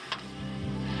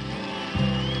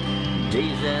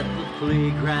Days at the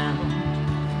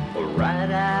playground or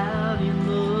right out in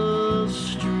the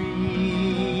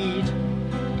street.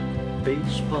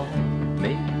 Baseball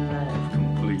made life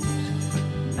complete.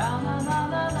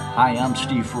 Hi, I'm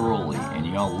Steve Ferroli, and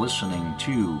you're listening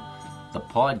to the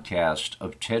podcast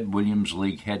of Ted Williams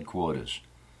League Headquarters.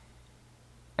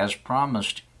 As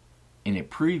promised in a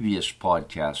previous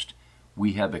podcast,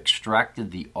 we have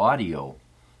extracted the audio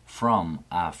from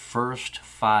our first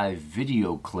 5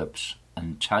 video clips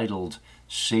entitled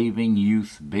Saving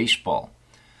Youth Baseball.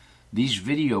 These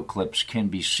video clips can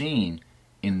be seen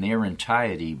in their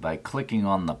entirety by clicking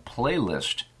on the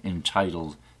playlist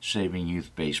entitled Saving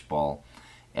Youth Baseball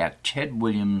at Ted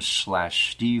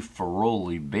Williams/Steve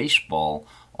Ferroli Baseball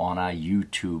on our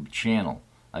YouTube channel.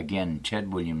 Again,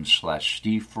 Ted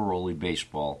Williams/Steve Ferroli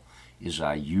Baseball is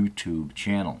our YouTube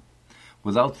channel.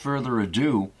 Without further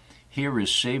ado, here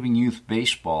is Saving Youth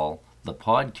Baseball, the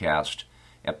podcast,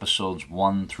 episodes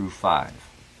 1 through 5.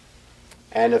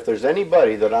 And if there's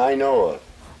anybody that I know of,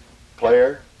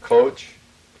 player, coach,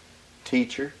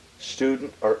 teacher,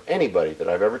 student, or anybody that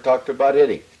I've ever talked to about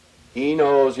hitting, he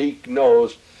knows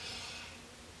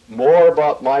more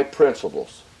about my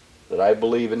principles that I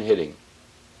believe in hitting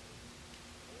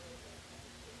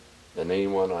than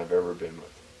anyone I've ever been with.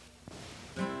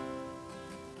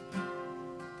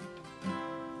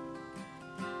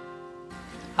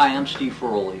 Hi, I'm Steve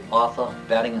Ferroli, author,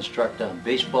 batting instructor,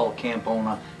 baseball camp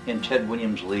owner, and Ted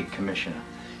Williams League commissioner.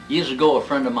 Years ago, a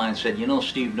friend of mine said, "You know,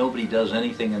 Steve, nobody does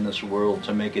anything in this world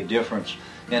to make a difference."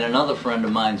 And another friend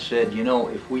of mine said, "You know,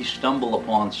 if we stumble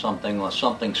upon something or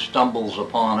something stumbles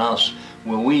upon us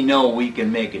when we know we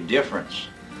can make a difference,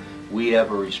 we have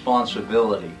a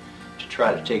responsibility to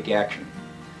try to take action."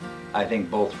 I think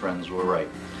both friends were right.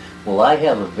 Well, I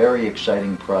have a very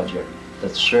exciting project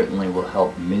that certainly will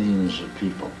help millions of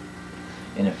people.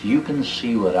 And if you can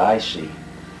see what I see,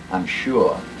 I'm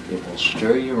sure it will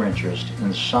stir your interest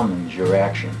and summons your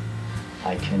action.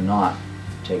 I cannot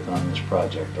take on this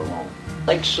project alone.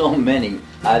 Like so many,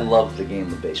 I love the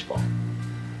game of baseball.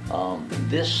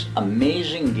 This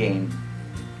amazing game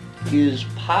is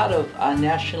part of our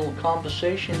national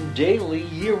conversation daily,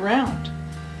 year-round.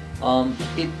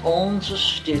 It owns a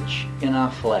stitch in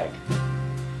our flag.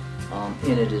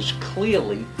 And it is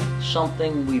clearly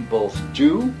something we both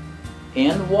do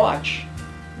and watch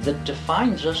that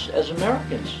defines us as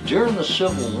Americans. During the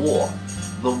Civil War,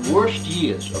 the worst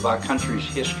years of our country's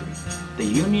history, the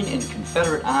Union and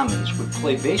Confederate armies would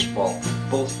play baseball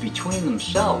both between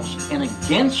themselves and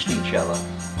against each other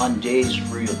on days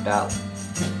free of battle.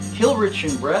 Kilrich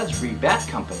and Bradbury Bat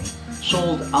Company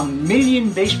sold 1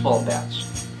 million baseball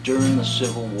bats during the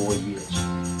Civil War years.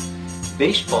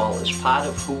 Baseball is part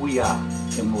of who we are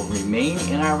and will remain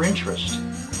in our interest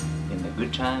in the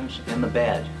good times and the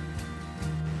bad.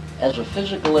 As a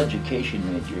physical education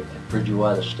major at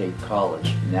Bridgewater State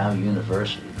College, now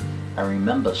university, I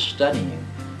remember studying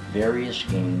various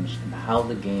games and how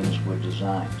the games were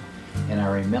designed. And I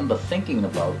remember thinking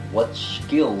about what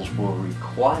skills were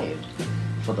required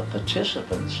for the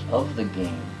participants of the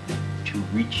game to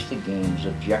reach the game's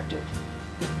objective.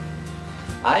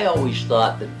 I always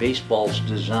thought that baseball's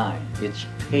design, its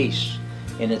pace,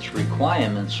 and its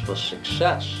requirements for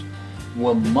success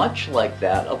were much like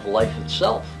that of life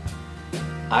itself.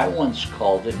 I once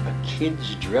called it a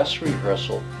kid's dress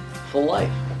rehearsal for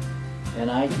life. And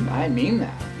I mean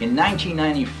that. In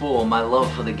 1994, my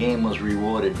love for the game was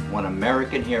rewarded when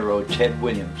American hero Ted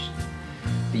Williams,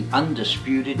 the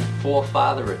undisputed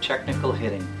forefather of technical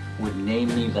hitting, would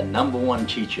name me the #1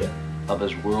 teacher of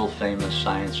his world-famous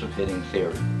science of hitting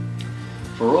theory.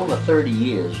 For over 30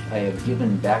 years, I have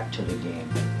given back to the game,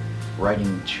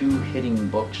 writing 2 hitting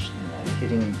books and a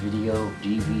hitting video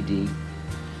DVD,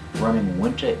 running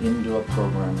winter indoor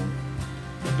programming,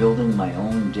 building my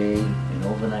own day and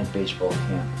overnight baseball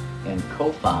camp, and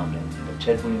co-founding the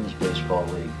Ted Williams Baseball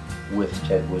League with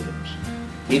Ted Williams.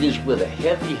 It is with a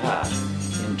heavy heart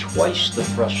and twice the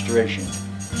frustration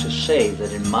to say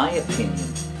that, in my opinion,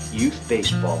 youth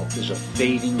baseball is a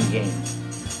fading game,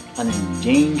 an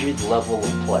endangered level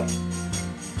of play.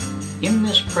 In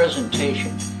this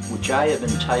presentation, which I have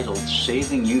entitled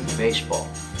Saving Youth Baseball,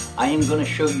 I am going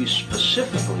to show you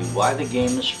specifically why the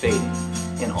game is fading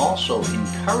and also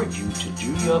encourage you to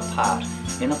do your part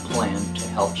in a plan to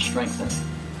help strengthen it.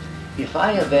 If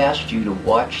I have asked you to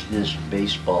watch this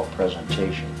baseball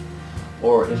presentation,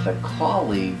 or if a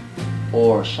colleague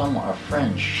or a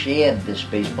friend shared this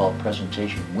baseball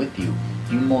presentation with you,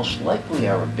 you most likely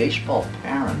are a baseball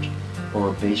parent or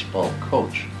a baseball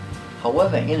coach.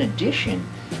 However, in addition,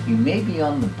 you may be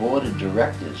on the board of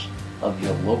directors of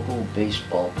your local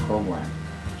baseball program.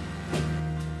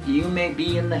 You may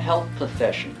be in the health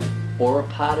profession or a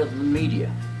part of the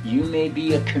media. You may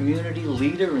be a community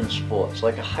leader in sports,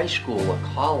 like a high school, a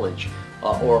college,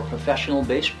 or a professional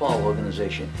baseball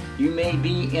organization. You may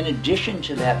be, in addition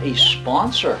to that, a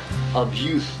sponsor of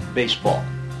youth baseball.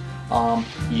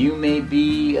 You may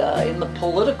be in the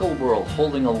political world,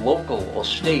 holding a local or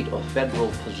state or federal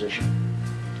position.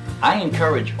 I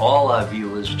encourage all our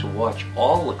viewers to watch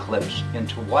all the clips and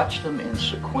to watch them in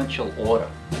sequential order.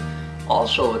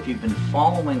 Also, if you've been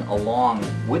following along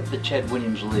with the Ted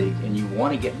Williams League and you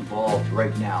want to get involved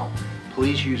right now,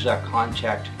 please use our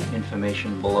contact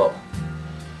information below.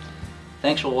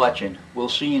 Thanks for watching. We'll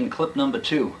see you in clip number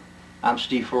 2. I'm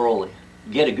Steve Ferroli.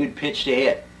 Get a good pitch to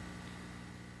hit.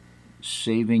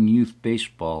 Saving Youth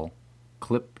Baseball,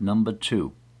 clip number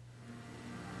 2.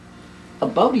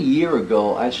 About a year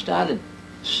ago, I started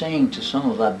saying to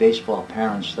some of our baseball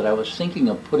parents that I was thinking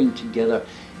of putting together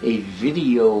a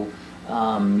video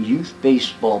youth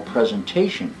baseball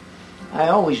presentation. I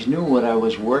always knew what I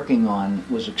was working on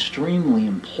was extremely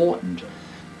important,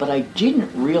 but I didn't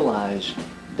realize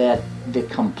that the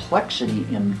complexity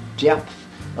and depth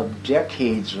of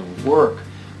decades of work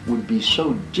would be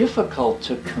so difficult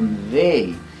to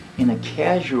convey in a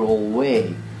casual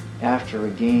way after a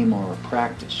game or a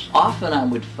practice. Often I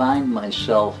would find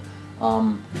myself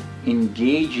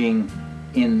engaging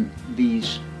in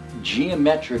these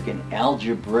geometric and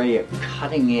algebraic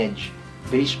cutting-edge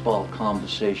baseball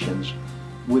conversations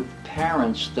with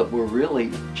parents that were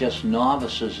really just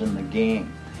novices in the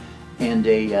game. And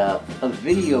a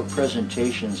video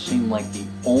presentation seemed like the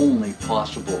only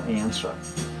possible answer.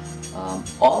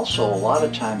 Also, a lot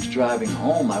of times driving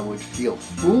home, I would feel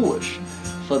foolish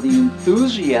for the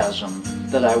enthusiasm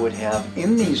that I would have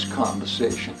in these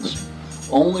conversations,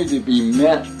 only to be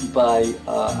met by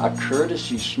a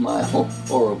courtesy smile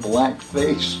or a blank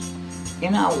face.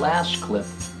 In our last clip,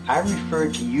 I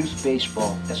referred to youth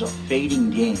baseball as a fading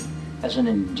game, as an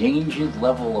endangered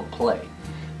level of play.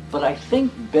 But I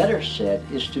think better said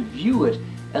is to view it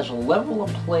as a level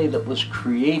of play that was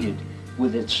created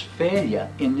with its failure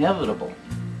inevitable.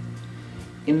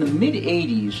 In the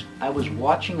mid-'80s, I was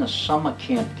watching a summer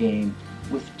camp game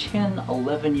with 10,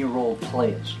 11-year-old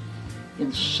players,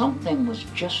 and something was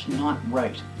just not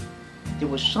right. There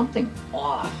was something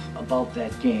off about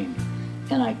that game,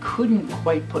 and I couldn't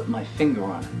quite put my finger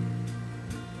on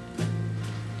it.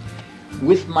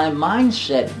 With my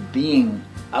mindset being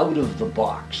out of the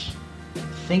box,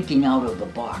 thinking out of the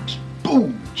box,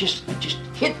 boom, just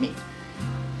hit me.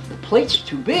 The plate's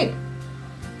too big.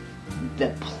 The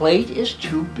plate is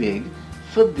too big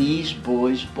for these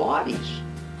boys' bodies.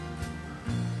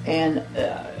 And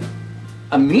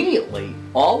immediately,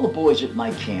 all the boys at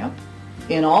my camp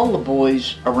and all the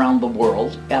boys around the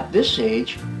world at this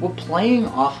age were playing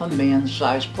off a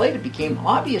man-sized plate. It became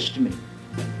obvious to me.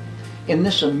 And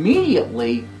this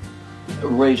immediately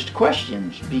raised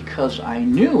questions because I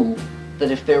knew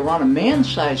that if they were on a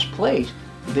man-sized plate,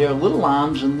 their little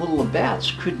arms and little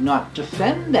bats could not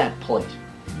defend that plate.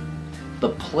 The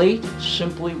plate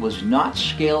simply was not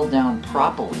scaled down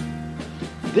properly.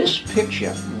 This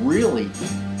picture really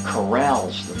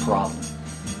corrals the problem.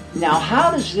 Now,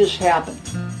 how does this happen?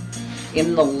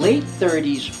 In the late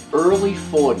 30s, early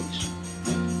 40s,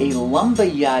 a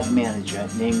lumberyard manager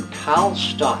named Carl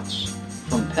Stotts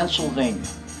from Pennsylvania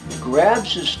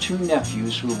grabs his 2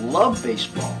 nephews who love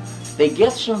baseball. They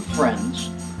get some friends,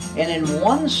 and in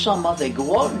one summer they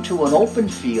go out into an open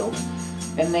field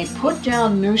and they put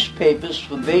down newspapers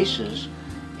for bases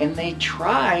and they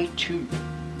try to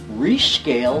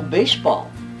rescale baseball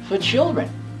for children.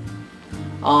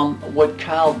 What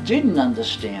Carl didn't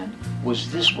understand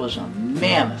was this was a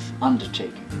mammoth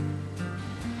undertaking.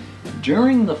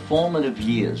 During the formative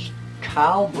years,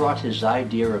 Carl brought his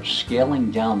idea of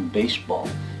scaling down baseball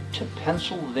to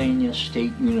Pennsylvania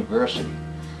State University,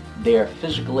 their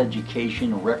physical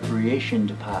education recreation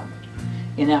department.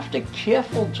 And after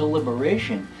careful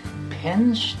deliberation,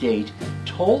 Penn State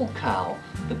told Carl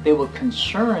that they were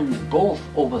concerned both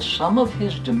over some of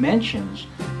his dimensions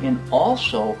and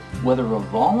also whether a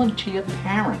volunteer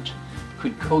parent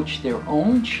could coach their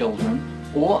own children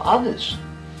or others.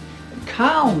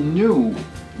 Carl knew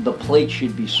the plate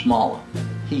should be smaller.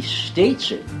 He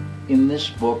states it in this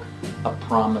book, A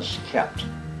Promise Kept.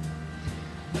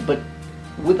 But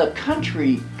with a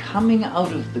country coming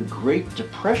out of the Great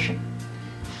Depression,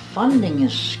 funding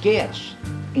is scarce,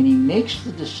 and he makes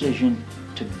the decision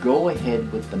to go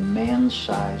ahead with the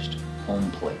man-sized home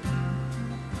plate.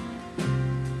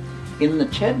 In the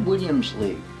Ted Williams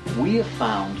League, we have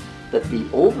found that the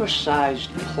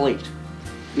oversized plate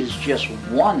is just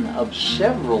one of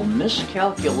several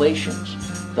miscalculations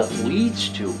that leads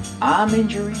to arm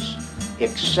injuries,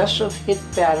 excessive hit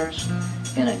batters,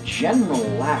 and a general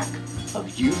lack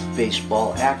of youth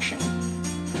baseball action.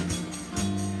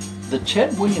 The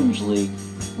Ted Williams League,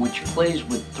 which plays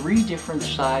with 3 different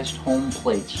sized home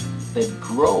plates that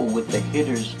grow with the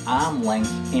hitter's arm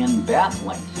length and bat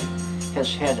length,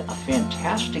 has had a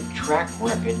fantastic track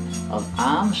record of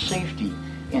arm safety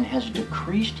and has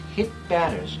decreased hit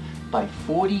batters by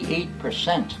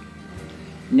 48%.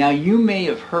 Now you may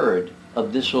have heard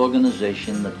of this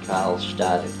organization that Carl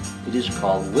started. It is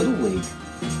called Little League.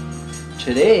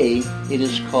 Today it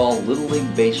is called Little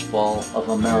League Baseball of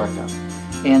America.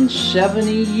 And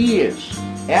 70 years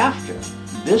after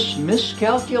this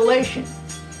miscalculation,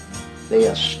 they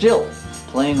are still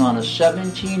playing on a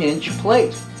 17-inch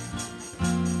plate.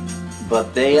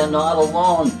 But they are not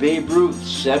alone. Babe Ruth,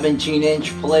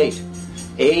 17-inch plate.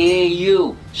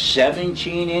 AAU,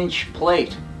 17-inch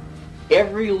plate.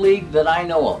 Every league that I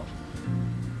know of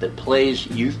that plays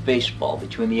youth baseball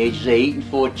between the ages of 8 and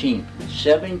 14,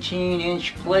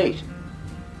 17-inch plate.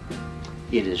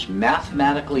 It is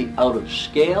mathematically out of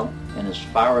scale, and as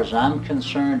far as I'm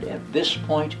concerned, at this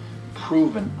point,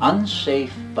 proven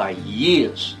unsafe by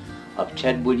years of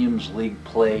Ted Williams League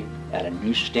play at a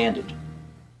new standard.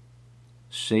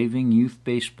 Saving Youth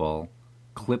Baseball,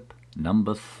 clip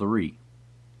number 3.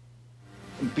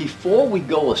 Before we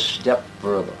go a step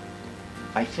further,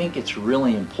 I think it's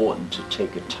really important to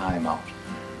take a time out.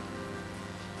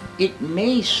 It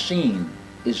may seem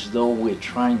as though we're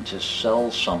trying to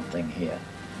sell something here,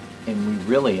 and we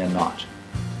really are not.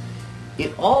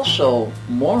 It also,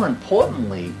 more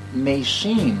importantly, may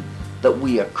seem that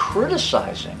we are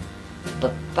criticizing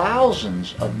the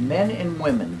thousands of men and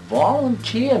women,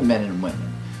 volunteer men and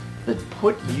women, that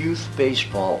put youth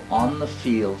baseball on the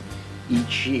field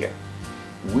each year.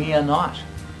 We are not.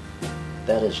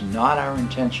 That is not our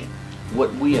intention.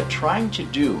 What we are trying to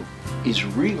do is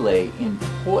relay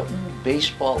important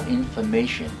baseball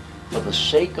information for the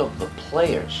sake of the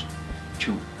players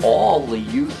to all the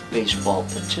youth baseball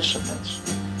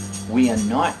participants. We are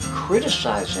not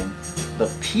criticizing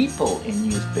the people in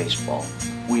youth baseball.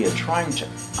 We are trying to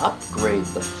upgrade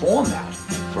the format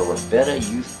for a better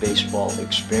youth baseball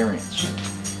experience.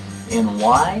 And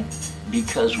why?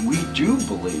 Because we do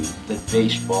believe that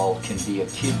baseball can be a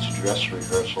kid's dress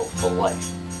rehearsal for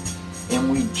life. And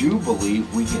we do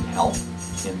believe we can help,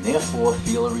 and therefore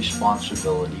feel a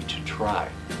responsibility to try.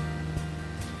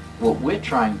 What we're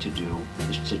trying to do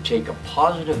is to take a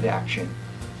positive action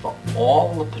for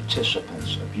all the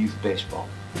participants of youth baseball.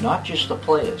 Not just the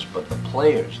players, but the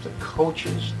players, the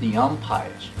coaches, the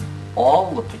umpires.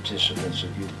 All the participants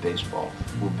of youth baseball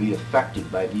will be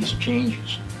affected by these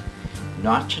changes.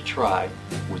 Not to try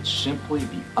would simply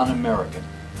be un-American.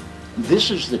 This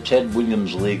is the Ted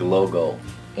Williams League logo,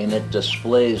 and it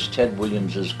displays Ted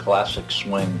Williams' classic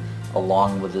swing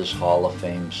along with his Hall of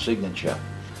Fame signature.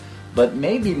 But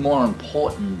maybe more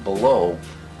important below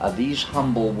are these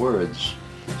humble words: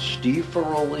 Steve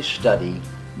Ferroli Study,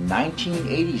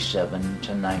 1987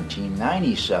 to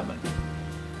 1997.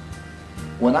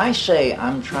 When I say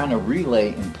I'm trying to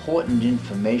relay important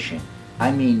information,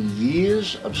 I mean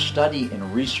years of study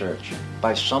and research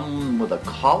by someone with a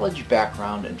college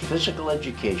background in physical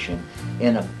education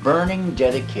and a burning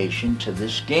dedication to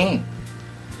this game.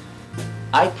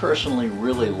 I personally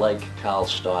really like Carl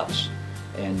Stotz,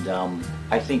 and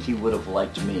I think he would have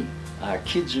liked me.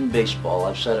 Kids in baseball,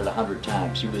 I've said it 100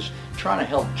 times, he was trying to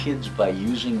help kids by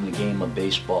using the game of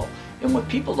baseball. And what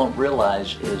people don't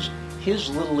realize is his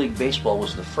Little League Baseball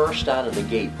was the first out of the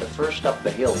gate, the first up the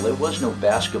hill. There was no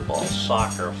basketball,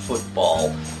 soccer,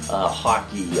 football,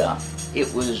 hockey.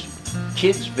 It was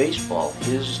kids baseball.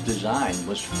 His design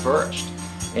was first.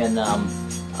 And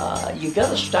you got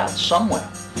to start somewhere.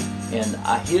 And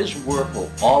his work will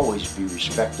always be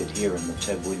respected here in the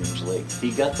Ted Williams League.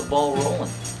 He got the ball rolling.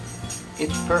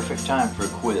 It's perfect time for a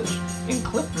quiz. In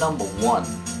clip number 1,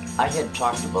 I had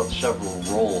talked about several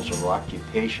roles or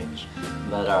occupations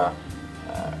that are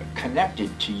connected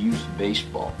to youth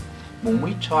baseball. When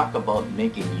we talk about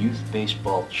making youth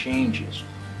baseball changes,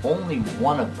 only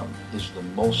one of them is the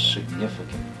most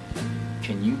significant.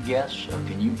 Can you guess, or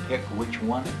can you pick which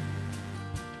one?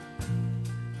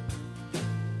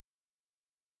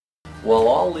 While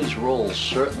all these roles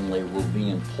certainly will be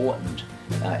important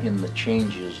in the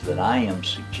changes that I am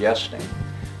suggesting,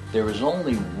 there is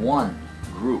only one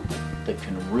group that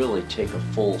can really take a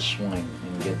full swing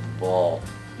and get the ball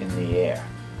in the air,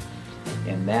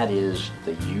 and that is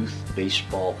the youth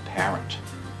baseball parent.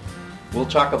 We'll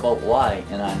talk about why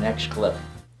in our next clip.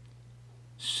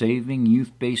 Saving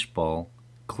Youth Baseball,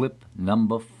 clip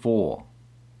number 4.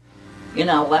 In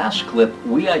our last clip,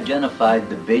 we identified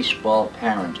the baseball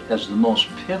parent as the most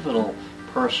pivotal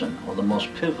person or the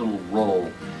most pivotal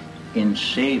role in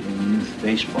saving youth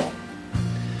baseball.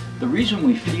 The reason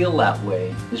we feel that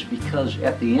way is because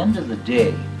at the end of the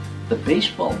day, the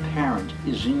baseball parent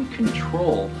is in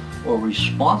control or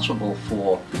responsible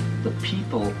for the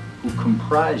people who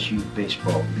comprise youth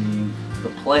baseball, being the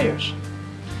players.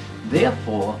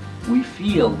 Therefore, we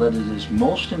feel that it is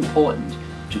most important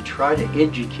to try to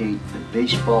educate the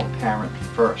baseball parent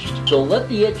first. So let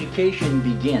the education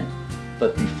begin.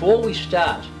 But before we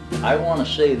start, I want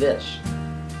to say this.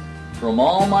 From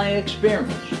all my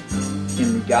experience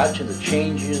in regard to the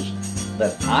changes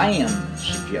that I am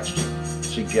suggesting,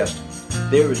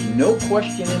 there is no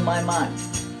question in my mind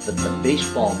that the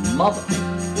baseball mother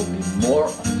will be more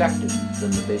effective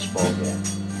than the baseball dad.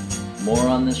 More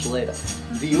on this later.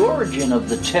 The origin of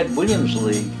the Ted Williams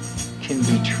League can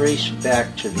be traced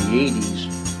back to the 80s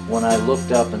when I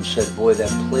looked up and said, boy,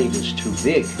 that plate is too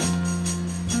big.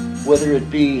 Whether it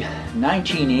be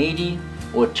 1980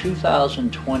 or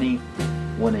 2020,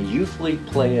 when a youth league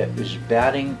player is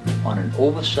batting on an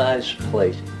oversized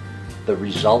plate, the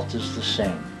result is the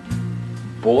same.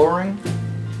 Boring,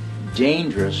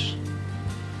 dangerous,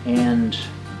 and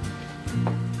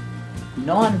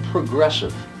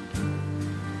non-progressive.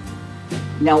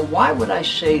 Now, why would I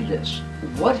say this?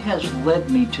 What has led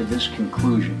me to this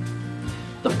conclusion?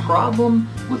 The problem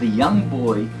with a young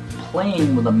boy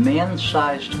playing with a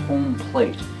man-sized home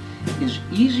plate is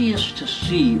easiest to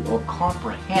see or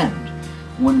comprehend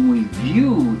when we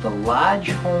view the large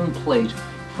home plate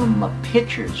from a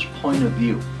pitcher's point of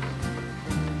view.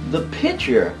 The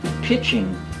pitcher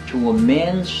pitching to a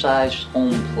man-sized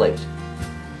home plate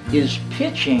is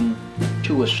pitching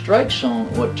to a strike zone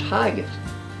or target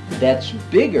that's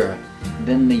bigger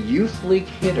than the youth league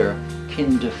hitter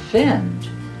can defend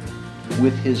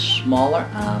with his smaller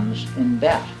arms and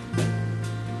bat.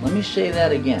 Let me say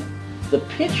that again. The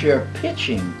pitcher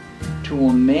pitching to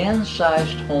a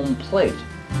man-sized home plate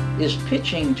is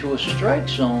pitching to a strike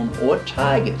zone or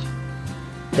target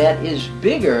that is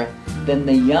bigger than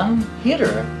the young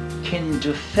hitter can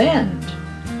defend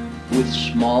with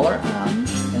smaller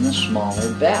arms and a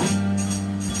smaller bat.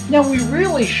 Now, we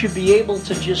really should be able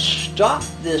to just stop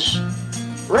this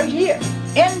right here.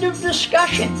 End of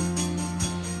discussion.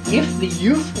 If the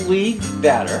youth league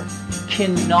batter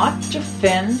cannot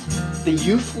defend the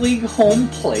youth league home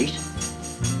plate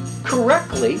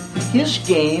correctly, his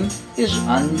game is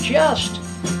unjust,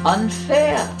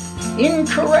 unfair,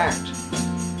 incorrect,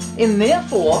 and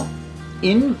therefore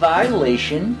in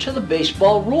violation to the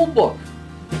baseball rule book.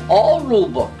 All rule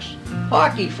books,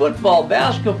 hockey, football,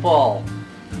 basketball,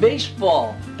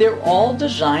 baseball, they're all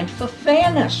designed for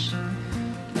fairness.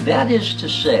 That is to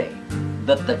say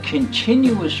that the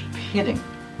continuous pitting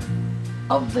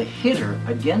of the hitter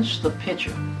against the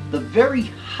pitcher, the very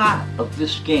heart of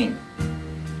this game,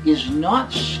 is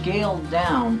not scaled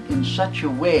down in such a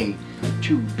way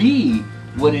to be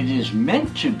what it is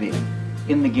meant to be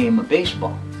in the game of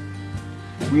baseball.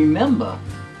 Remember,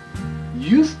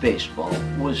 youth baseball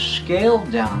was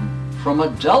scaled down from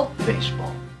adult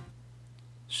baseball.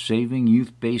 Saving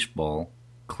Youth Baseball,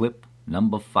 clip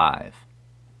number 5.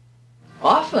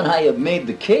 Often I have made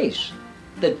the case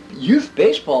that youth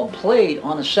baseball played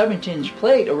on a 17-inch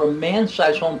plate or a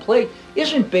man-sized home plate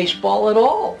isn't baseball at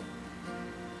all.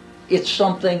 It's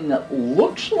something that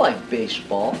looks like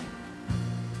baseball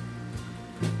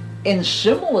and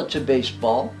similar to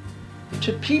baseball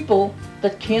to people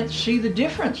that can't see the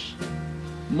difference.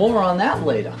 More on that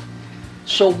later.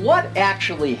 So what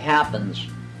actually happens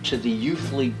to the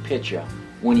youth league pitcher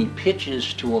when he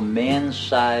pitches to a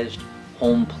man-sized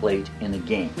home plate in a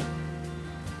game?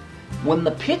 When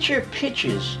the pitcher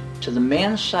pitches to the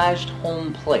man-sized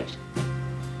home plate,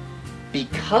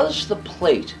 because the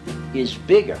plate is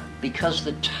bigger, because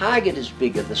the target is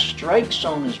bigger, the strike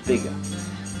zone is bigger,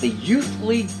 the youth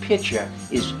league pitcher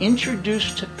is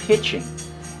introduced to pitching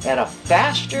at a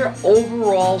faster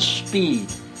overall speed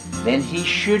than he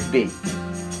should be.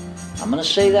 I'm going to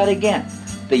say that again.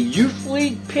 The youth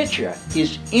league pitcher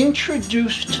is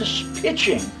introduced to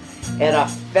pitching at a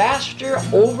faster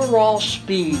overall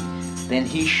speed than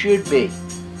he should be.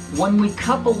 When we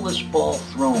couple this ball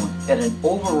thrown at an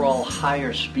overall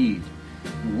higher speed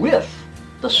with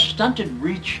the stunted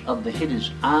reach of the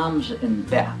hitter's arms and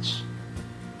bats,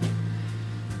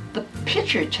 the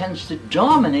pitcher tends to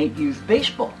dominate youth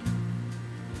baseball.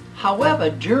 However,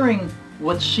 during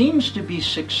what seems to be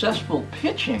successful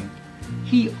pitching,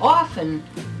 he often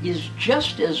is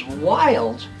just as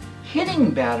wild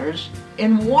hitting batters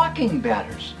and walking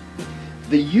batters.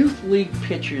 The youth league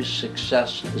pitcher's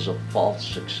success is a false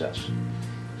success.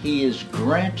 He is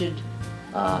granted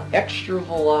extra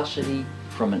velocity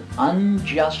from an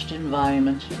unjust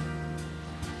environment,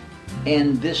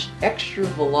 and this extra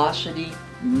velocity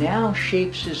now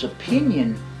shapes his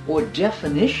opinion or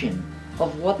definition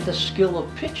of what the skill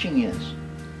of pitching is.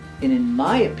 And in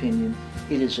my opinion,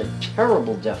 it is a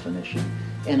terrible definition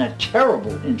and a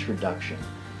terrible introduction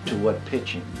to what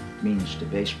pitching means to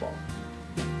baseball.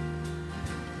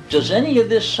 Does any of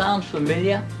this sound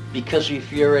familiar? Because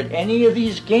if you're at any of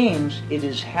these games, it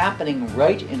is happening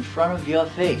right in front of your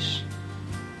face.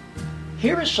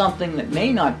 Here is something that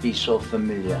may not be so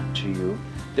familiar to you.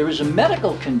 There is a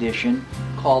medical condition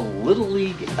called Little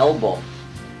League elbow,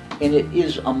 and it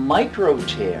is a micro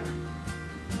tear,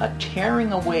 a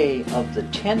tearing away of the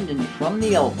tendon from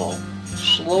the elbow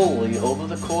slowly over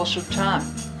the course of time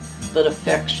that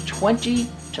affects 20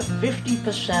 to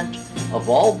 50% of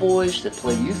all boys that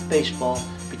play youth baseball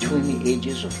between the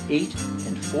ages of 8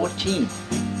 and 14.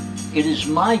 It is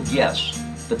my guess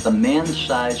that the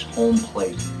man-size home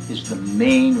plate is the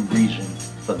main reason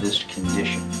for this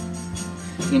condition.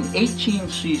 In 18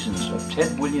 seasons of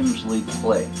Ted Williams League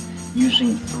play,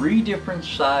 using 3 different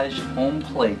sized home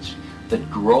plates that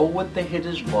grow with the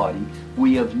hitter's body,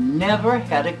 we have never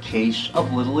had a case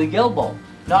of Little League elbow.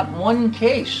 Not one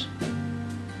case.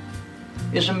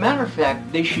 As a matter of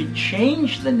fact, they should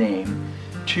change the name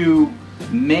to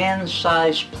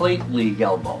Man-Sized Plate League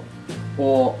elbow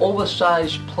or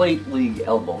Oversized Plate League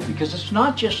elbow, because it's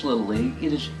not just Little League,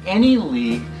 it is any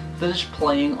league that is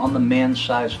playing on the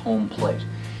man-sized home plate.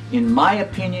 In my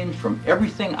opinion, from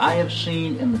everything I have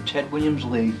seen in the Ted Williams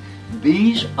League,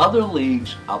 these other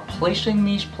leagues are placing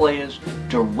these players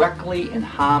directly in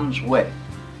harm's way.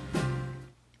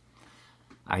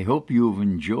 I hope you have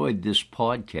enjoyed this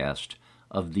podcast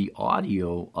of the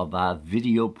audio of our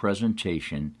video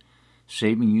presentation,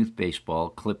 Saving Youth Baseball,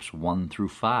 clips 1 through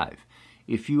 5.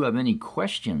 If you have any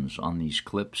questions on these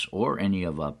clips or any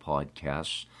of our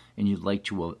podcasts, and you'd like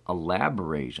to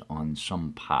elaborate on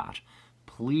some part,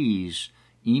 please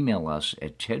email us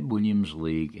at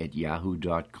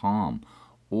tedwilliamsleague@yahoo.com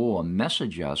or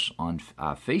message us on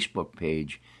our Facebook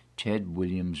page, Ted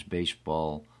Williams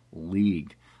Baseball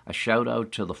League. A shout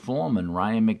out to the foreman,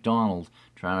 Ryan McDonald,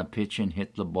 trying to pitch and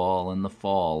hit the ball in the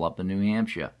fall up in New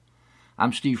Hampshire.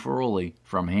 I'm Steve Ferroli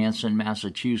from Hanson,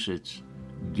 Massachusetts.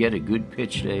 Get a good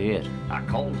pitch to hit. I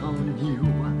called on you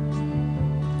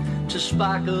to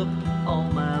spark up all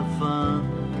my fun.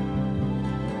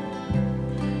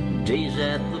 Days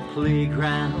at the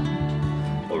playground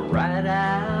or right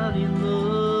out in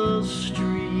the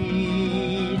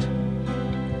street.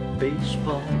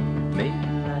 Baseball made